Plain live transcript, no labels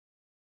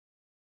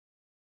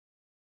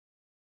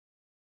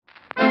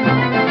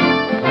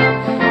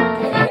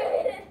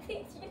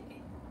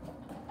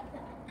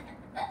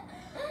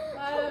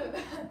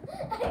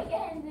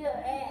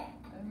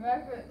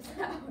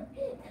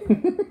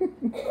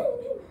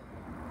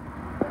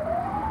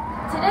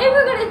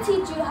to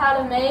teach you how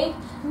to make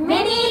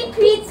mini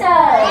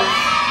pizzas.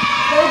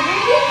 The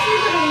ingredients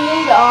you're going to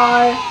need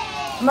are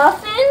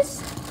muffins,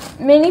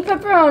 mini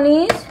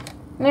pepperonis,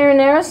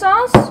 marinara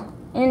sauce,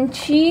 and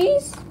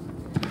cheese,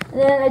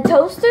 and then a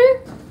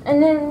toaster,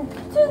 and then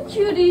 2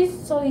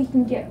 cuties so you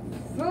can get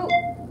fruit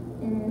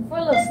and for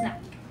a little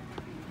snack.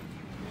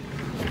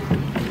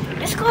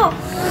 Let's go!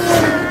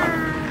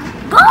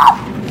 Go!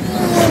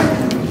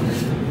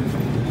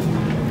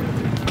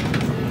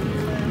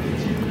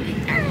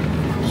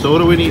 So what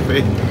do we need,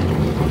 Faith?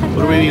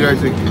 What do we need,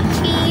 Isaac?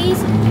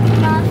 Cheese,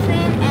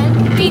 muffin,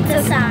 and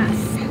pizza sauce.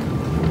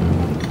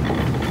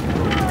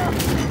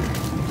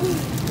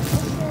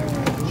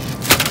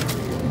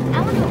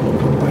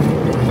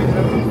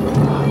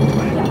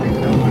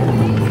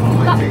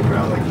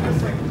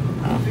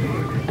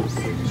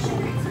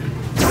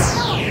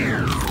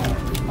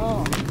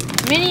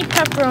 Mini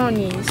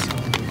pepperonis.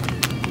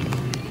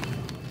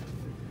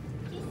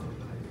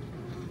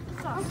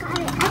 I got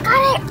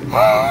it!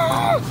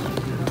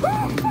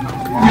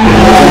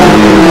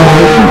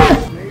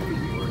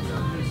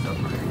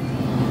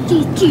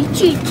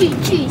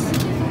 Cheese.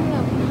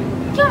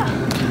 Yeah.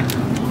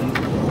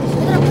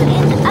 We're gonna put it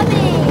in the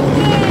oven.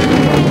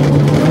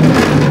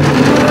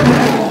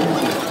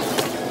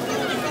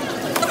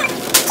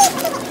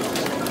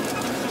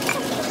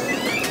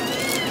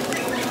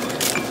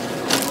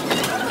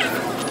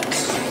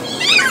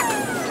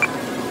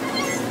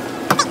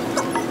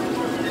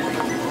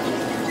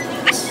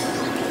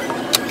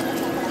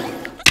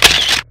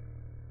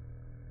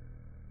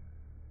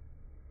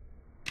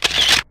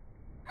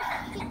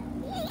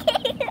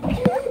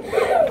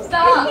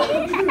 Stop.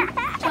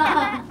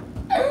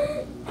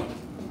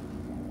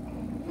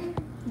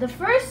 The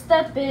first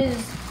step is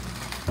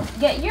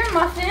get your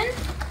muffin,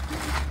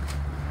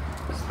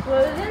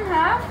 split it in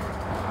half,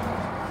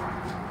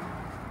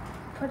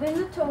 put it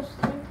in the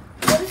toaster,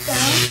 put it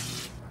down.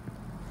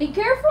 Be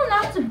careful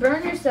not to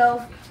burn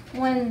yourself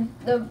when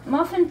the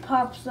muffin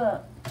pops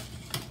up.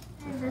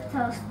 There's the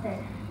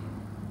toaster.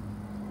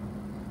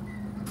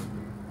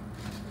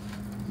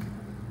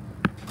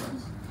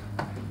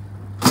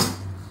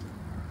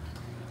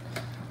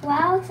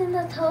 While it's in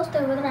the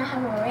toaster, we're gonna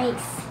have a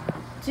race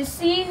To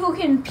see who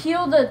can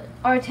peel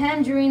our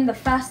tangerine the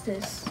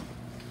fastest.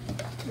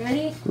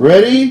 Ready?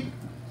 Ready,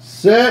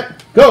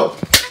 set, go!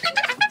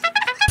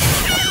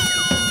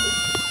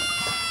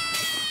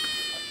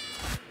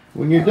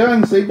 When you're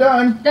done, say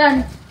done.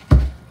 Done.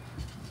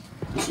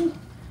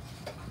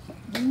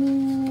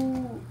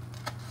 Ooh.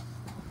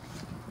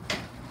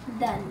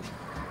 Done.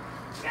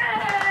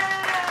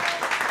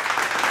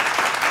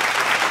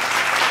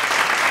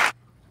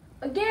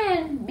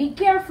 Again, be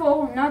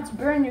careful not to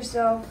burn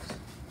yourself.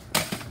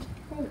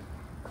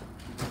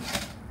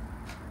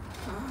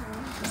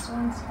 This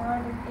one's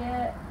hard to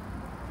get.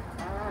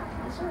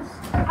 This one's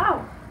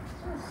ow.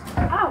 This one's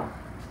ow.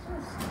 This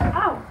one's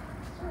ow.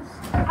 This one's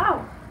ow.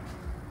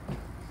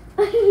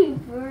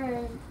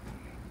 Burn.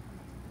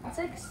 It's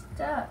like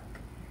stuck.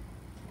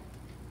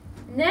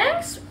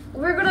 Next,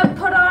 we're gonna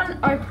put on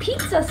our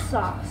pizza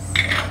sauce.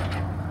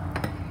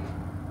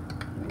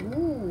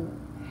 Ooh.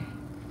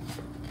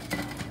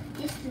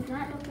 This does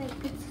not look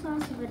like pizza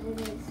sauce, but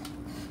it is.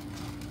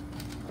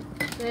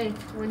 Wait,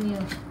 when you.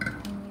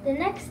 The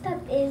next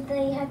step is that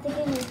you have to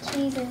get your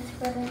cheese and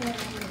spread it around.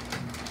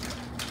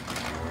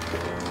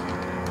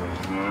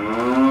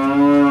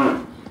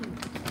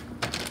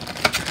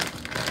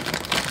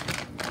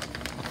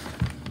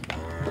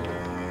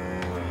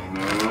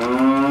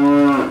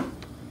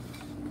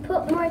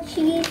 Put more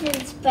cheese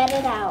and spread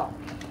it out.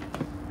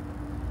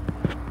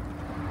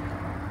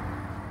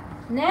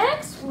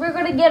 Next, we're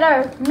gonna get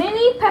our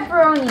mini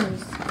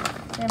pepperonis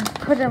and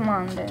put them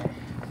on there.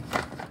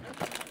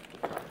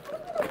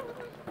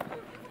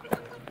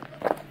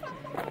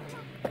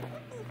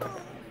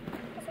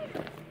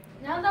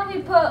 Now that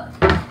we put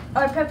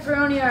our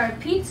pepperoni on our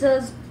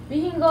pizzas,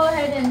 we can go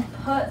ahead and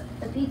put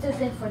the pizzas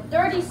in for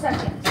 30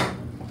 seconds.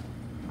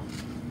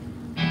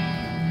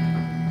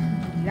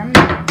 Yummy.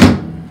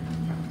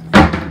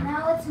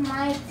 Now it's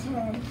my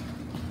turn.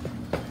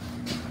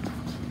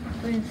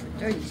 Put in for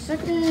 30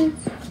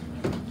 seconds.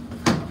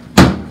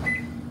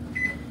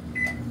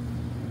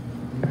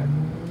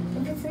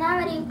 If it's not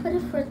ready, put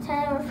it for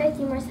 10 or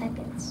 15 more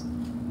seconds.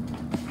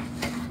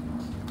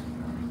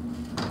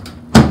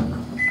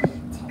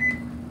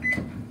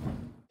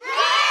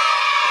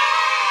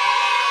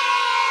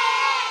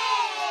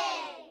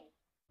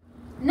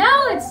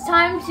 Now it's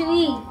time to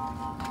eat.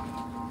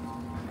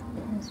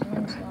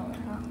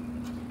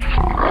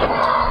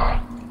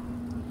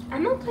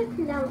 I'm not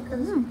touching down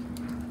because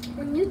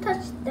when you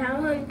touch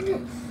down,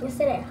 you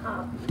said it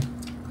hot.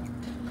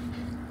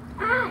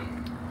 Ah!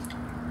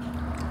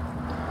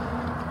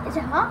 Is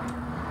it hot?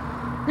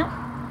 No.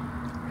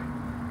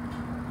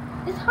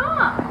 It's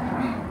hot.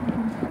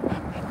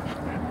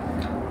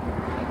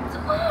 It's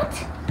hot.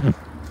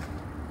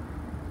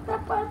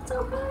 That part's so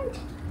hot.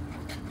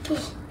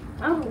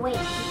 I'm waiting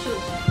to see.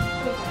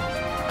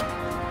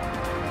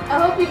 I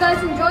hope you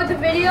guys enjoyed the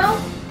video.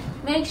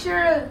 Make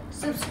sure to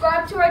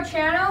subscribe to our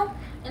channel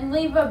and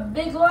leave a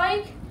big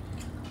like.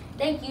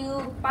 Thank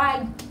you.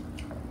 Bye.